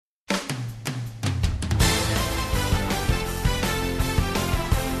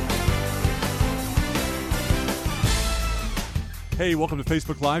Hey, welcome to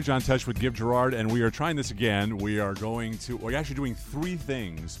Facebook Live. John Tesh with Gib Gerard, and we are trying this again. We're actually doing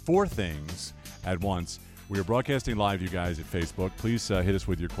four things at once. We are broadcasting live, you guys, at Facebook. Please hit us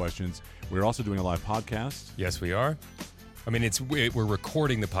with your questions. We're also doing a live podcast. Yes, we are. I mean, we're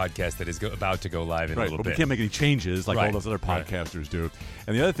recording the podcast that is about to go live in a little but bit. We can't make any changes like all those other podcasters do.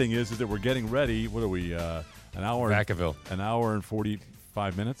 And the other thing is that we're getting ready. What are we? An hour. Vacaville. An hour and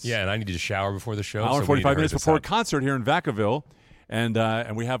 45 minutes. Yeah, and I need to shower before the show. An hour and so 45 minutes before a concert here in Vacaville. And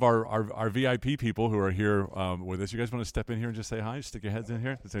we have our VIP people who are here with us. You guys want to step in here and just say hi? Stick your heads in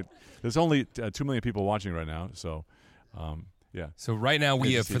here. There's only 2 million people watching right now, so yeah. So right now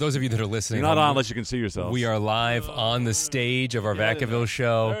for those of you that are listening, you're not on unless you can see yourself. We are live on the stage of our Vacaville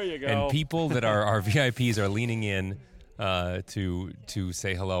show. There you go. And people that are our VIPs are leaning in to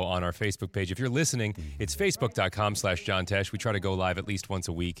say hello on our Facebook page. If you're listening, it's facebook.com/John Tesh. We try to go live at least once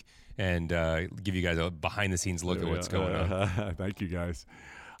a week and give you guys a behind-the-scenes look at what's going on. Thank you, guys.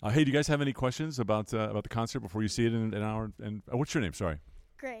 Hey, do you guys have any questions about the concert before you see it in an hour? And what's your name? Sorry.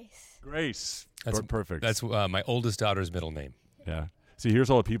 Grace. That's perfect. That's my oldest daughter's middle name. Yeah. See, here's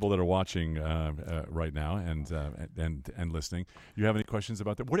all the people that are watching right now and listening. You have any questions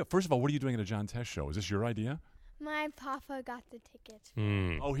about that? First of all, what are you doing at a John Tesh show? Is this your idea? My papa got the tickets.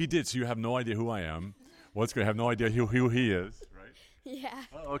 Oh, he did. So you have no idea who I am. Well, it's good. I have no idea who he is, right? Yeah.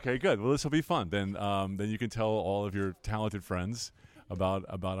 Oh, okay, good. Well, this will be fun. Then you can tell all of your talented friends about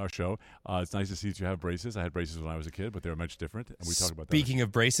our show. It's nice to see that you have braces. I had braces when I was a kid, but they were much different, and we talk about that. Speaking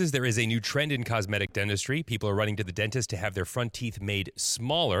of braces, there is a new trend in cosmetic dentistry. People are running to the dentist to have their front teeth made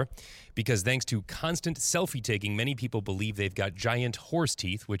smaller because thanks to constant selfie taking, many people believe they've got giant horse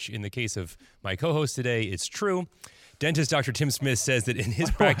teeth, which in the case of my co-host today, it's true. Dentist Dr. Tim Smith says that in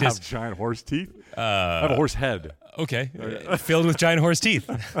his practice... I have giant horse teeth? I have a horse head. Okay. Filled with giant horse teeth.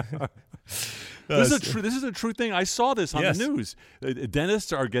 This is a true thing. I saw this on the news.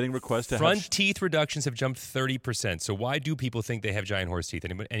 Dentists are getting requests to front teeth reductions have jumped 30%. So why do people think they have giant horse teeth?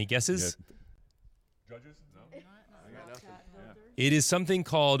 Any guesses? Yeah. Judges? No. It is something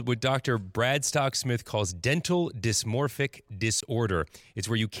called what Dr. Bradstock Smith calls dental dysmorphic disorder. It's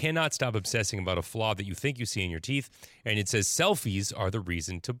where you cannot stop obsessing about a flaw that you think you see in your teeth, and it says selfies are the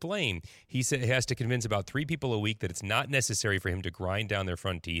reason to blame. He said he has to convince about 3 people a week that it's not necessary for him to grind down their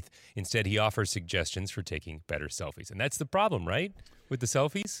front teeth. Instead, he offers suggestions for taking better selfies. And that's the problem, right, with the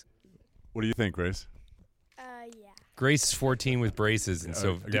selfies? What do you think, Grace? Yeah. Grace is 14 with braces, and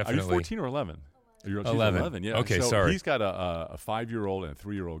so definitely... Are you 14 or 11? You're 11. Yeah. Okay, so sorry. He's got a 5-year-old and a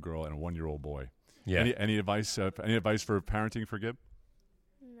 3-year-old girl and a 1-year-old boy. Yeah. Any advice? Any advice for parenting for Gib?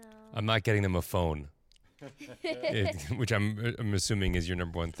 No. I'm not getting them a phone, which I'm assuming is your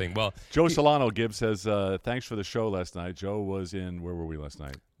number one thing. Well, Joe Solano, Gib says, thanks for the show last night. Joe was where were we last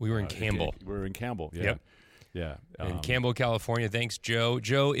night? We were in Campbell. We were in Campbell, yeah. Yep. Yeah. In Campbell, California. Thanks, Joe.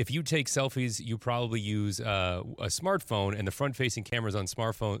 Joe, if you take selfies, you probably use a smartphone, and the front-facing cameras on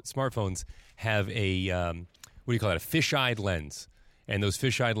smartphones have a, a fisheye lens. And those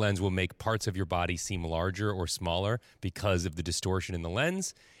fisheye lens will make parts of your body seem larger or smaller because of the distortion in the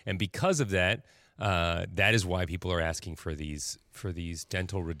lens. And because of that, that is why people are asking for these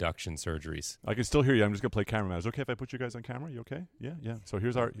dental reduction surgeries. I can still hear you. I'm just going to play cameraman. Is it okay if I put you guys on camera? You okay? Yeah. So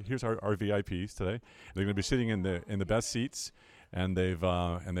here's our VIPs today. They're going to be sitting in the best seats, and they've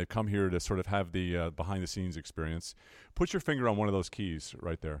come here to sort of have the behind the scenes experience. Put your finger on one of those keys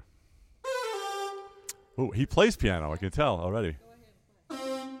right there. Oh, he plays piano. I can tell already.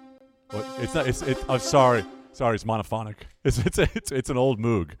 What? It's not. I'm sorry. Sorry, it's monophonic. It's an old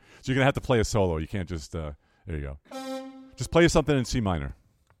Moog, so you're gonna have to play a solo. You can't just. There you go. Just play something in C minor.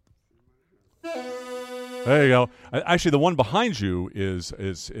 There you go. Actually, the one behind you is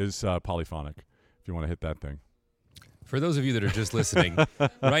polyphonic. If you want to hit that thing. For those of you that are just listening,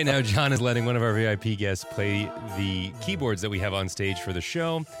 right now John is letting one of our VIP guests play the keyboards that we have on stage for the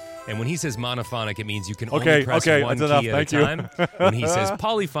show. And when he says monophonic, it means you can only press one key at a time. When he says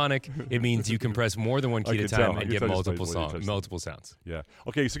polyphonic, it means you can press more than one key at a time and get multiple sounds. Yeah.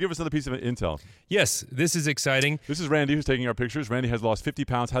 Okay, so give us another piece of intel. Yes, this is exciting. This is Randy who's taking our pictures. Randy has lost 50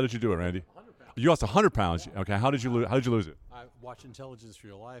 pounds. How did you do it, Randy? 100 pounds. You lost 100 pounds. Okay, how did you lose it? I watched Intelligence for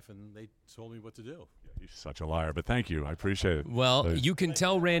Your Life, and they told me what to do. He's such a liar, but thank you. I appreciate it. Well, you can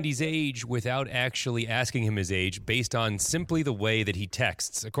tell Randy's age without actually asking him his age based on simply the way that he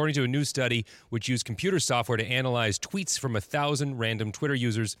texts. According to a new study which used computer software to analyze tweets from 1,000 random Twitter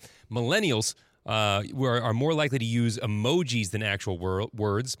users, millennials are more likely to use emojis than actual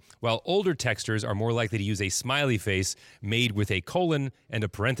words, while older texters are more likely to use a smiley face made with a colon and a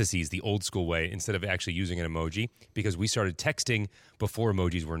parentheses, the old school way, instead of actually using an emoji, because we started texting before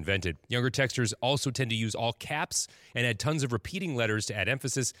emojis were invented. Younger texters also tend to use all caps and add tons of repeating letters to add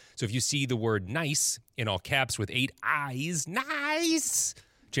emphasis. So if you see the word nice in all caps with 8 eyes, nice,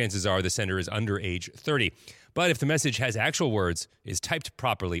 chances are the sender is under age 30. But if the message has actual words, is typed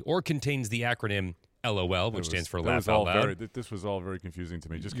properly, or contains the acronym LOL, which stands for laugh out loud, this was all very confusing to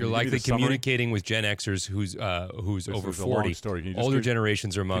me. Just you're likely communicating with Gen Xers who's over 40. Older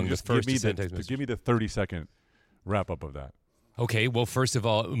generations are among the first to send text messages. Give me the 30-second wrap-up of that. Okay, well, first of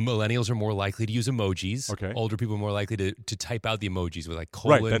all, millennials are more likely to use emojis. Okay. Older people are more likely to type out the emojis with like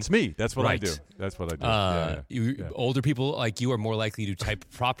colon. Right, that's me. That's what I Right. do. That's what I do. Yeah. Older people like you are more likely to type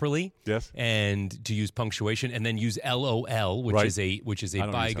properly. Yes. And to use punctuation, and then use LOL, which Right. is a I don't use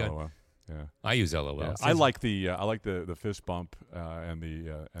bygone. LOL. Yeah. I use LOL. Yeah. I like the fist bump and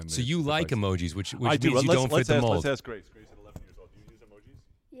the So you like emojis, which I do. means you don't fit the mold. Let's ask Grace. Grace at 11 years old. Do you use emojis?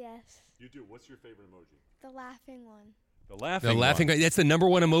 Yes. You do. What's your favorite emoji? The laughing one. The laughing. The laughing one. that's the number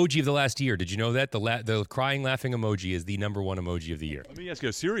one emoji of the last year. Did you know that? The crying laughing emoji is the number one emoji of the year. Let me ask you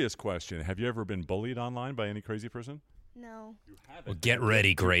a serious question. Have you ever been bullied online by any crazy person? No. You haven't. Well, get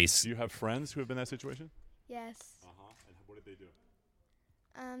ready, Grace. Do you have friends who have been in that situation? Yes. And what did they do?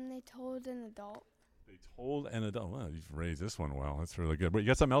 They told an adult. They told an adult. Well, you've raised this one well. That's really good. But you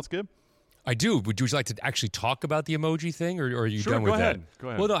got something else, Gib? I do. Would you like to actually talk about the emoji thing, or are you Sure, done go with ahead. that? Go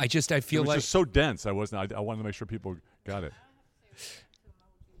ahead. Well, no, I feel It was like just so dense. I wasn't. I wanted to make sure people got it.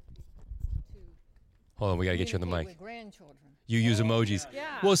 Hold on, we got to get you on the mic. With grandchildren. You use emojis.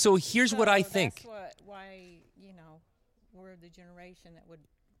 Yeah. Well, so here's what I think. That's why we're the generation that would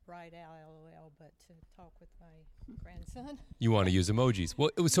write out LOL, but to talk with my grandson. You want to use emojis.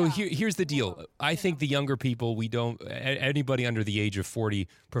 Well, so here's the deal. I think the younger people, anybody under the age of 40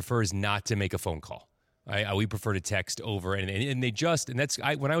 prefers not to make a phone call. We prefer to text over, and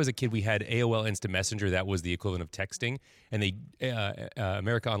when I was a kid, we had AOL Instant Messenger. That was the equivalent of texting, and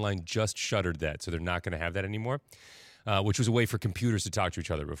America Online just shuttered that, so they're not going to have that anymore. Which was a way for computers to talk to each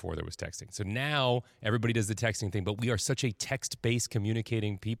other before there was texting. So now everybody does the texting thing, but we are such a text-based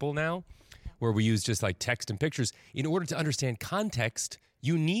communicating people now, where we use just like text and pictures. In order to understand context,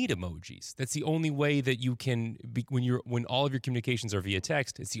 you need emojis. That's the only way that you can when all of your communications are via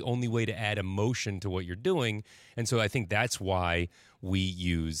text. It's the only way to add emotion to what you're doing. And so I think that's why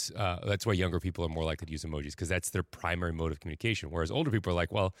that's why younger people are more likely to use emojis, because that's their primary mode of communication. Whereas older people are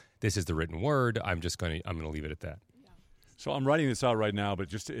like, well, this is the written word. I'm going to leave it at that. So I'm writing this out right now, but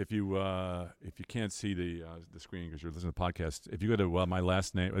just if you can't see the screen because you're listening to the podcast, if you go to my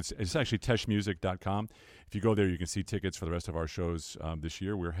last name, it's actually teshmusic.com. If you go there, you can see tickets for the rest of our shows this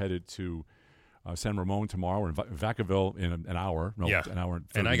year. We're headed to San Ramon tomorrow. We're in Vacaville in an hour. No, yeah. An hour.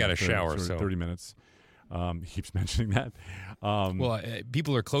 And I got a shower, 30 minutes. He keeps mentioning that.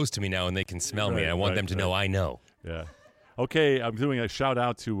 People are close to me now, and they can smell me. I want them to know I know. Yeah. Okay, I'm doing a shout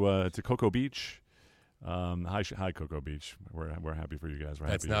out to Cocoa Beach. Hi, Cocoa Beach. We're happy for you guys.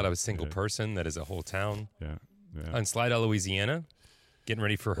 That's not a single person. That is a whole town. Yeah. On Slidell, Louisiana, getting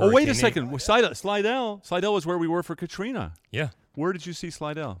ready for hurricane. Oh, wait a second. Slidell is where we were for Katrina. Yeah. Where did you see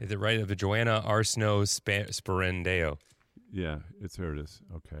Slidell? Is it right of the Joanna Arsenault Sperendeo? Yeah, there it is.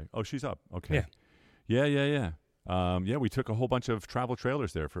 Okay. Oh, she's up. Okay. Yeah. Yeah, we took a whole bunch of travel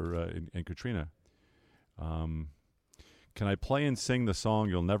trailers there for in Katrina. Can I play and sing the song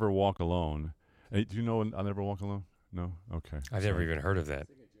 "You'll Never Walk Alone"? Hey, do you know "I'll Never Walk Alone"? No? Okay. I've never even heard of that.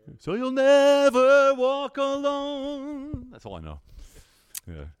 So you'll never walk alone. That's all I know.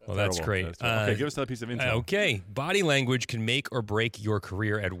 Yeah. Well, that's great. Okay, give us another piece of intel. Okay. Body language can make or break your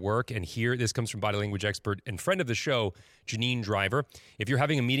career at work. And this comes from body language expert and friend of the show, Janine Driver. If you're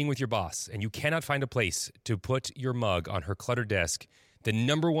having a meeting with your boss and you cannot find a place to put your mug on her cluttered desk, the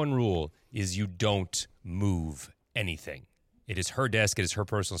number one rule is you don't move anything. It is her desk. It is her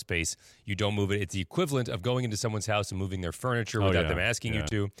personal space. You don't move it. It's the equivalent of going into someone's house and moving their furniture without them asking you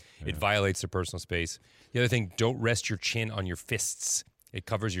to. It violates their personal space. The other thing, don't rest your chin on your fists. It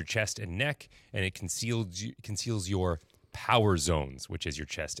covers your chest and neck, and it conceals your power zones, which is your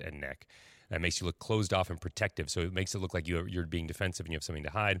chest and neck. That makes you look closed off and protective, so it makes it look like you're being defensive and you have something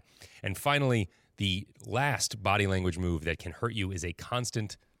to hide. And finally, the last body language move that can hurt you is a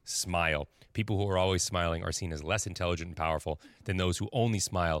constant smile. People who are always smiling are seen as less intelligent and powerful than those who only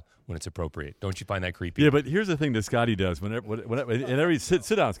smile when it's appropriate. Don't you find that creepy? Yeah, but here's the thing that Scotty does.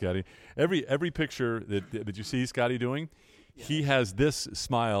 Sit down, Scotty. Every picture that you see Scotty doing, he has this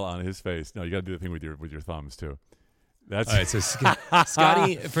smile on his face. No, you got to do the thing with your thumbs too. That's All right, so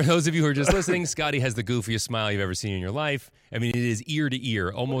Scotty, for those of you who are just listening, Scotty has the goofiest smile you've ever seen in your life. I mean, it is ear to ear,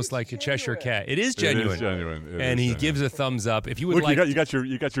 almost like a Cheshire cat. It is genuine. It is genuine. It And is he genuine. gives a thumbs up. If you would Look, like, you got your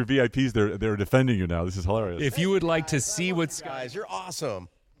VIPs. They're defending you now. This is hilarious. if you would like to see what Guys, you're awesome.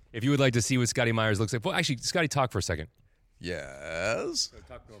 if you would like to see what Scotty Myers looks like, well, actually, Scotty, talk for a second. Yes.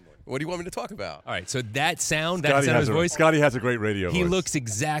 What do you want me to talk about? All right, so that sound, that Scotty sound of has his a, voice. Scotty has a great radio He voice. looks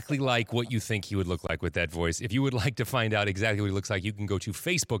exactly like what you think he would look like with that voice. If you would like to find out exactly what he looks like, you can go to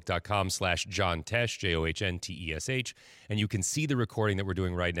facebook.com/John Tesh, JOHNTESH, and you can see the recording that we're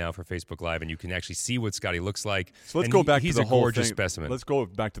doing right now for Facebook Live, and you can actually see what Scotty looks like. So let's And go back he's to the a whole gorgeous thing. specimen. Let's go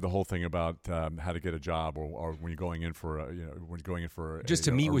back to the whole thing about how to get a job, or when you're going in for when you're going in for Just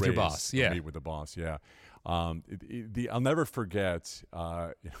to meet a with your raise, boss, to yeah. meet with the boss, yeah. I'll never forget.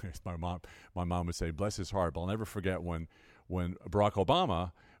 My mom would say, "Bless his heart," but I'll never forget when Barack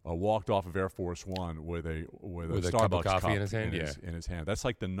Obama walked off of Air Force One with a With a Starbucks cup of coffee cup in his hand, in his hand. That's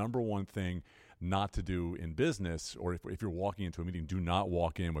like the number one thing not to do in business, or if you're walking into a meeting, do not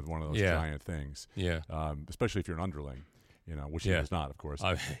walk in with one of those Yeah. giant things. Yeah. Especially if you're an underling, which Yeah. he was not, of course.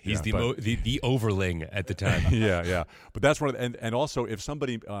 He's Yeah, the overling at the time. yeah. But that's one of the, and also if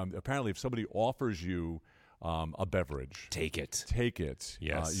somebody apparently if somebody offers you a beverage, Take it. take it.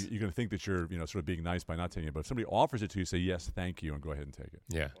 Yes. You're going to think that you're sort of being nice by not taking it, but if somebody offers it to you, say yes, thank you, and go ahead and take it.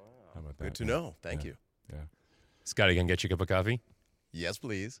 Yeah. How about that? Good to know. Thank you. Yeah. Scotty, can I get you a cup of coffee? Yes,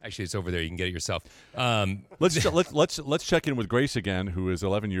 please. Actually, it's over there. You can get it yourself. Let's check in with Grace again, who is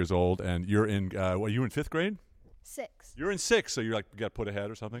 11 years old, and you're in. You in 5th grade? 6. You're in 6, so you're like you got put ahead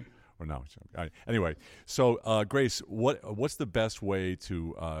or something, or no? All right. Anyway, so Grace, what's the best way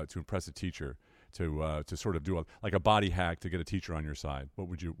to impress a teacher? To sort of do like a body hack to get a teacher on your side.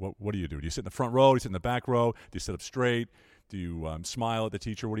 What do you do? Do you sit in the front row? Do you sit in the back row? Do you sit up straight? Do you smile at the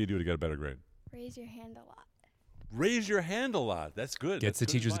teacher? What do you do to get a better grade? Raise your hand a lot. Raise your hand a lot. That's good. Gets That's the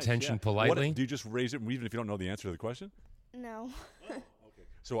good teacher's advice, attention yeah. politely? Do you just raise it even if you don't know the answer to the question? No.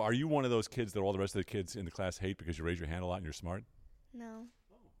 So are you one of those kids that all the rest of the kids in the class hate because you raise your hand a lot and you're smart? No.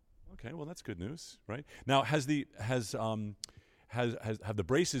 Okay, well that's good news, right? Now have the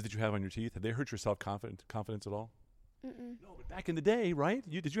braces that you have on your teeth, have they hurt your confidence at all? Mm-mm. No, but back in the day, right?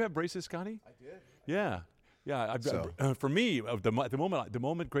 Did you have braces, Scotty? I did. Yeah. So- For me, the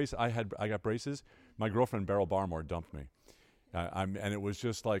moment Grace I got braces, my girlfriend Beryl Barmore dumped me, and it was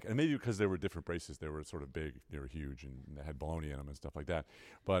just like, and maybe because they were different braces, they were sort of big, they were huge, and they had bologna in them and stuff like that.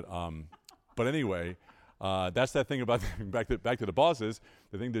 But anyway, that's that thing about back to the bosses.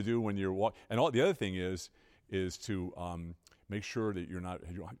 The thing to do when you're the other thing is to make sure that you're not.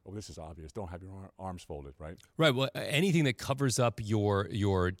 This is obvious. Don't have your arms folded, right? Right. Well, anything that covers up your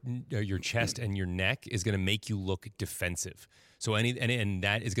chest and your neck is going to make you look defensive. So and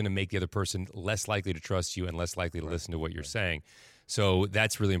that is going to make the other person less likely to trust you and less likely to listen to what you're saying. So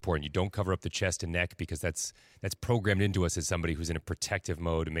that's really important. You don't cover up the chest and neck because that's programmed into us as somebody who's in a protective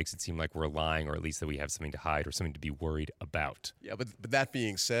mode. It makes it seem like we're lying, or at least that we have something to hide or something to be worried about. Yeah, but that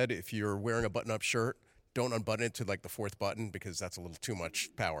being said, if you're wearing a button-up shirt, don't unbutton it to like the 4th button because that's a little too much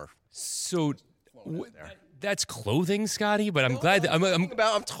power. So that's clothing, Scotty. But I'm glad that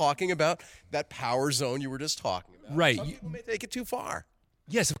I'm talking about that power zone you were just talking about. Right. Some people may take it too far.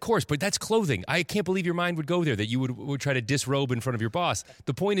 Yes, of course, but that's clothing. I can't believe your mind would go there, that you would try to disrobe in front of your boss.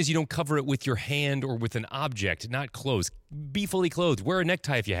 The point is you don't cover it with your hand or with an object, not clothes. Be fully clothed. Wear a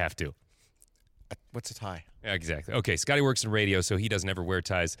necktie if you have to. What's a tie? Yeah, exactly. Okay, Scotty works in radio, so he doesn't ever wear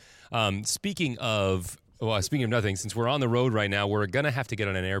ties. Speaking of nothing, since we're on the road right now, we're going to have to get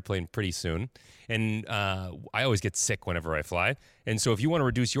on an airplane pretty soon. And I always get sick whenever I fly. And so if you want to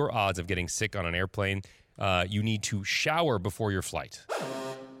reduce your odds of getting sick on an airplane, you need to shower before your flight.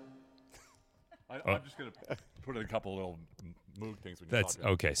 I'm just going to put in a couple little Moog things. When That's you're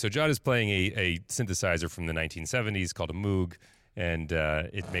talking. okay. So John is playing a synthesizer from the 1970s called a Moog, and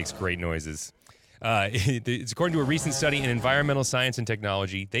it makes great noises. It's according to a recent study in environmental science and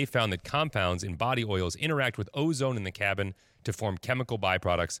technology. They found that compounds in body oils interact with ozone in the cabin to form chemical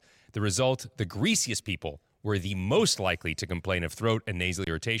byproducts. The result, the greasiest people were the most likely to complain of throat and nasal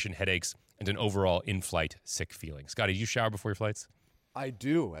irritation, headaches, and an overall in-flight sick feeling. Scotty, do you shower before your flights? I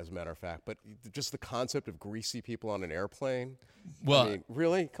do, as a matter of fact, but just the concept of greasy people on an airplane. Well, I mean,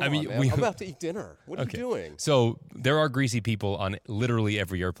 really? Come I mean, on, man. I'm about to eat dinner. What are you doing? So there are greasy people on literally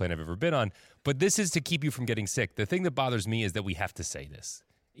every airplane I've ever been on, but this is to keep you from getting sick. The thing that bothers me is that we have to say this.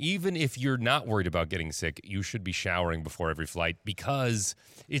 Even if you're not worried about getting sick, you should be showering before every flight because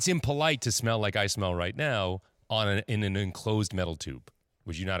it's impolite to smell like I smell right now in an enclosed metal tube.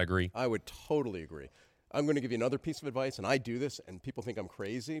 Would you not agree? I would totally agree. I'm going to give you another piece of advice, and I do this, and people think I'm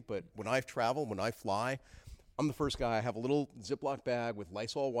crazy, but when I travel, when I fly, I'm the first guy. I have a little Ziploc bag with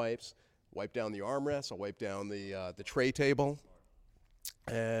Lysol wipes. Wipe down the armrests. I'll wipe down the tray table,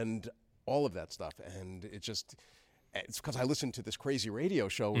 and all of that stuff. And it's because I listen to this crazy radio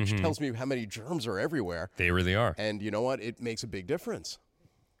show, which tells me how many germs are everywhere. They really are. And you know what? It makes a big difference.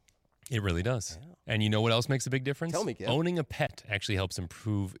 It really does. Yeah. And you know what else makes a big difference? Tell me, Ken. Owning a pet actually helps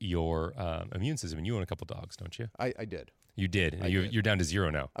improve your immune system. And you own a couple dogs, don't you? I did. You did. You're down to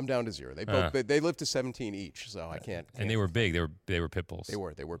 0 now. I'm down to 0. They both they live to 17 each, so I can't. And they were big. They were pit bulls. They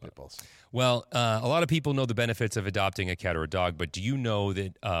were pit bulls. Well, a lot of people know the benefits of adopting a cat or a dog, but do you know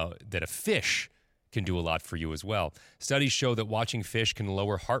that that a fish can do a lot for you as well? Studies show that watching fish can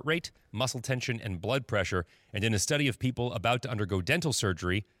lower heart rate, muscle tension, and blood pressure. And in a study of people about to undergo dental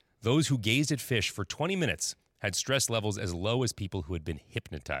surgery, those who gazed at fish for 20 minutes had stress levels as low as people who had been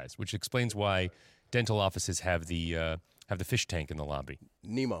hypnotized, which explains why dental offices have the fish tank in the lobby.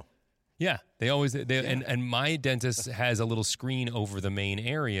 Nemo. Yeah, and my dentist has a little screen over the main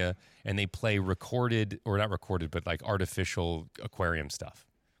area, and they play not recorded, but like artificial aquarium stuff,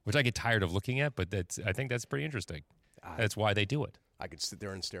 which I get tired of looking at, but I think that's pretty interesting. That's why they do it. I could sit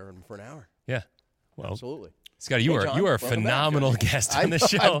there and stare at them for an hour. Yeah, well, absolutely. Scotty, you are a Welcome phenomenal back, guest on the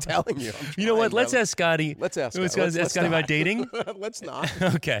show. I'm telling you. You know what? Let's ask Scotty. Let's ask Scotty about dating. Let's not.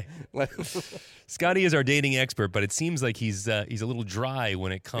 Okay. Scotty is our dating expert, but it seems like he's a little dry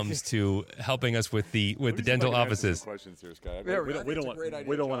when it comes to helping us with the dental offices. Questions here, Scotty. Yeah, We don't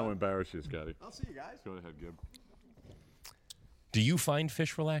want to embarrass you, Scotty. I'll see you guys. Go ahead, Gib. Do you find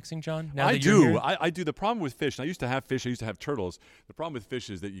fish relaxing, John? Now I that you're do. here? I do. The problem with fish, and I used to have fish. I used to have turtles. The problem with fish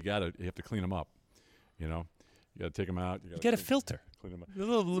is that you have to clean them up. You know, you got to take them out. You get a filter. Clean them up.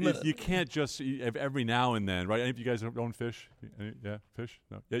 You can't just every now and then, right? Any of you guys own fish? Yeah, fish.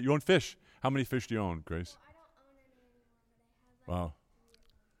 No. Yeah, you own fish. How many fish do you own, Grace? I don't own any anymore, but I have. Wow.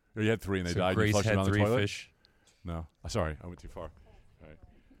 You had 3 and they died. Grace You flushed had them down 3 the toilet? fish. No. Sorry, I went too far. All right.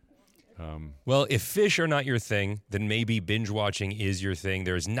 Well, if fish are not your thing, then maybe binge watching is your thing.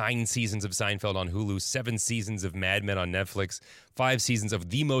 There's 9 seasons of Seinfeld on Hulu, 7 seasons of Mad Men on Netflix, 5 seasons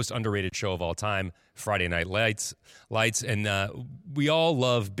of the most underrated show of all time, Friday Night Lights, and we all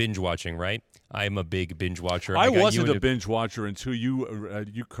love binge watching, right? I'm a big binge watcher. I wasn't a binge watcher until you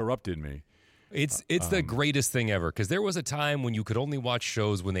corrupted me. It's the greatest thing ever, because there was a time when you could only watch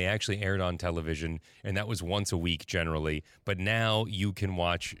shows when they actually aired on television, and that was once a week generally. But now you can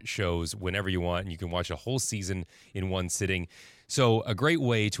watch shows whenever you want, and you can watch a whole season in one sitting. So a great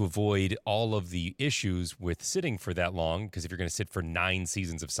way to avoid all of the issues with sitting for that long, because if you're going to sit for 9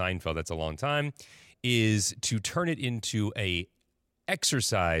 seasons of Seinfeld, that's a long time, is to turn it into a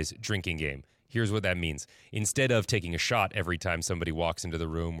exercise drinking game. Here's what that means. Instead of taking a shot every time somebody walks into the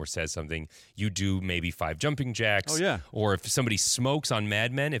room or says something, you do maybe 5 jumping jacks. Oh, yeah. Or if somebody smokes on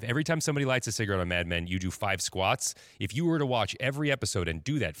Mad Men, if every time somebody lights a cigarette on Mad Men, you do 5 squats. If you were to watch every episode and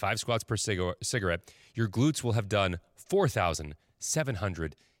do that, 5 squats per cigarette, your glutes will have done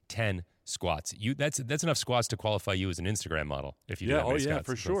 4,710 squats. That's enough squats to qualify you as an Instagram model. If you do that many squats.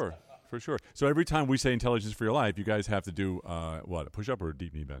 For sure. For sure. So every time we say intelligence for your life, you guys have to do a push-up or a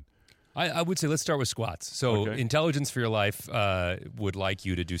deep knee bend? I would say let's start with squats. So Okay. Intelligence for Your Life would like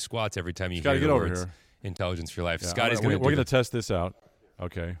you to do squats every time you Scotty, hear get the over words here. Intelligence for Your Life. Yeah, Scotty's we're going to going to test this out.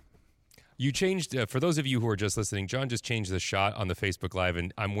 Okay. You changed, for those of you who are just listening, John just changed the shot on the Facebook Live,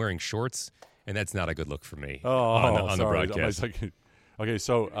 and I'm wearing shorts, and that's not a good look for me on the sorry. broadcast. Okay,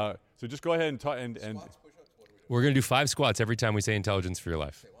 so just go ahead and talk and We're going to do 5 squats every time we say Intelligence for Your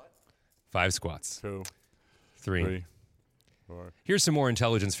Life. 5 squats. 2, 3. 3, 4. Here's some more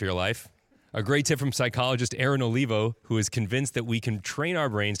Intelligence for Your Life. A great tip from psychologist Erin Olivo, who is convinced that we can train our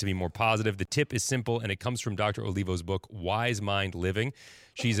brains to be more positive. The tip is simple, and it comes from Dr. Olivo's book, Wise Mind Living.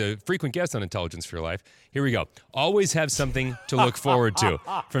 She's a frequent guest on Intelligence for Your Life. Here we go. Always have something to look forward to.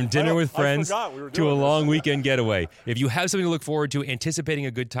 From dinner with friends to a long weekend getaway. If you have something to look forward to, anticipating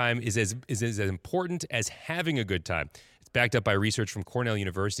a good time is as important as having a good time. Backed up by research from Cornell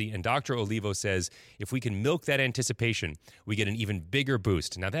University, and Dr. Olivo says if we can milk that anticipation, we get an even bigger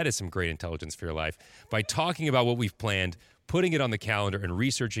boost. Now, that is some great intelligence for your life. By talking about what we've planned, putting it on the calendar, and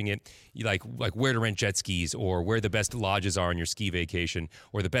researching it, like where to rent jet skis or where the best lodges are on your ski vacation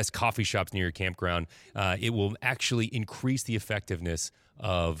or the best coffee shops near your campground, it will actually increase the effectiveness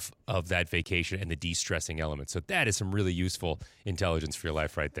of that vacation and the de-stressing element. So that is some really useful intelligence for your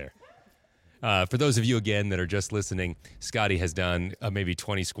life right there. For those of you, again, that are just listening, Scotty has done maybe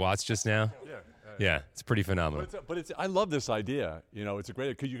 20 squats just now. Yeah, it's pretty phenomenal. But I love this idea. You know, it's a great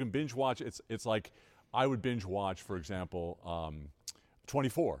because you can binge watch. It's like I would binge watch, for example,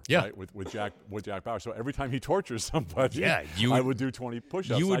 24. Yeah. Right? With Jack Bauer. So every time he tortures somebody, Yeah, I would do 20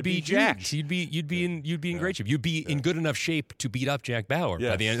 push-ups. You would I'd be jacked. huge. You'd be in great shape. You'd be in good enough shape to beat up Jack Bauer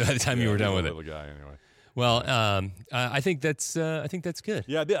by the time you were done with it. Little guy, anyway. Well, I think that's good.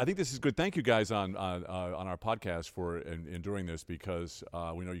 Yeah, I think this is good. Thank you guys on our podcast for enduring this, because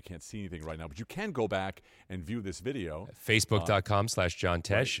we know you can't see anything right now, but you can go back and view this video. Facebook.com/John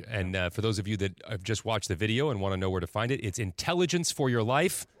Tesh. Right, and for those of you that have just watched the video and want to know where to find it, it's Intelligence for Your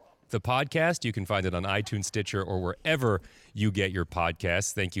Life, the podcast. You can find it on iTunes, Stitcher, or wherever you get your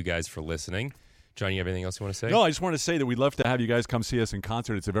podcasts. Thank you guys for listening. John, you have anything else you want to say? No, I just want to say that we'd love to have you guys come see us in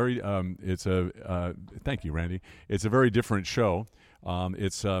concert. It's a very, thank you, Randy. It's a very different show.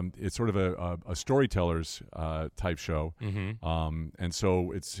 It's sort of a storyteller's type show, and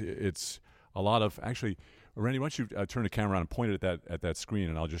so it's a lot of, actually, Randy, why don't you turn the camera on and point it at that screen,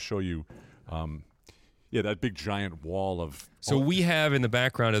 and I'll just show you. That big giant wall of. So we have in the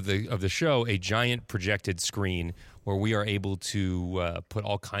background of the show a giant projected screen where we are able to put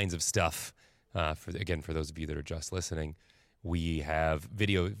all kinds of stuff. For those of you that are just listening, we have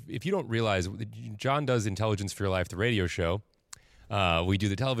video. If you don't realize, John does Intelligence for Your Life, the radio show. We do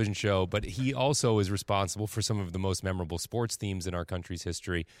the television show, but he also is responsible for some of the most memorable sports themes in our country's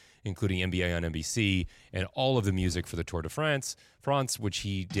history, including NBA on NBC and all of the music for the Tour de France, which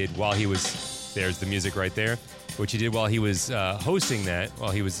he did while he was. There's the music right there, which he did while he was hosting that,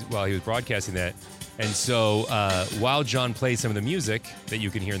 while he was broadcasting that. And so while John plays some of the music that you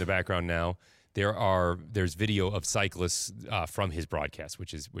can hear in the background now, there's video of cyclists from his broadcast,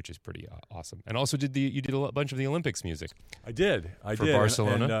 which is pretty awesome. And also, you did a bunch of the Olympics music. I did for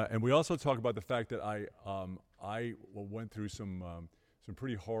Barcelona, and we also talk about the fact that I went through some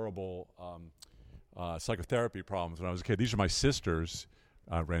pretty horrible psychotherapy problems when I was a kid. These are my sisters,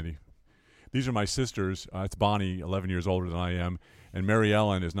 Randy. These are my sisters. It's Bonnie, 11 years older than I am, and Mary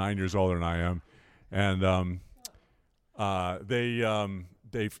Ellen is 9 years older than I am, and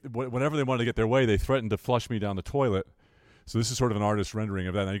they whenever they wanted to get their way, they threatened to flush me down the toilet. So this is sort of an artist rendering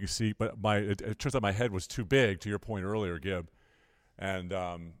of that. And you can see, but it turns out my head was too big, to your point earlier, Gib, and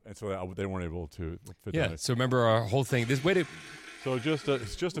so they weren't able to fit. Yeah. So remember our whole thing. So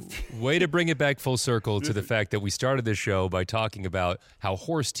it's just a way to bring it back full circle to the fact that we started this show by talking about how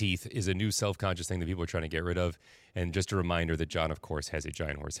horse teeth is a new self-conscious thing that people are trying to get rid of, and just a reminder that John, of course, has a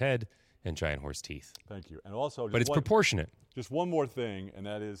giant horse head and giant horse teeth. Thank you. And also, but it's proportionate. Just one more thing, and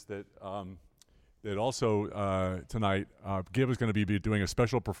that is that that also tonight, Gib is going to be doing a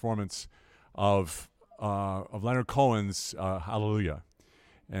special performance of Leonard Cohen's Hallelujah.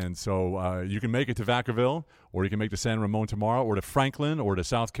 And so you can make it to Vacaville, or you can make it to San Ramon tomorrow, or to Franklin, or to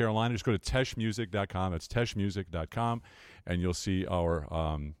South Carolina. Just go to teshmusic.com. That's teshmusic.com, and you'll see our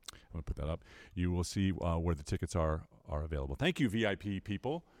I'm going to put that up. You will see where the tickets are available. Thank you, VIP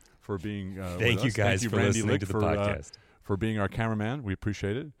people, for being Thank you guys for Randy listening Lick, to the podcast. For being our cameraman. We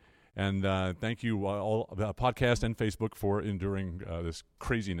appreciate it. And thank you, all podcast and Facebook, for enduring this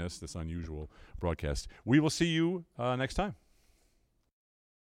craziness, this unusual broadcast. We will see you next time.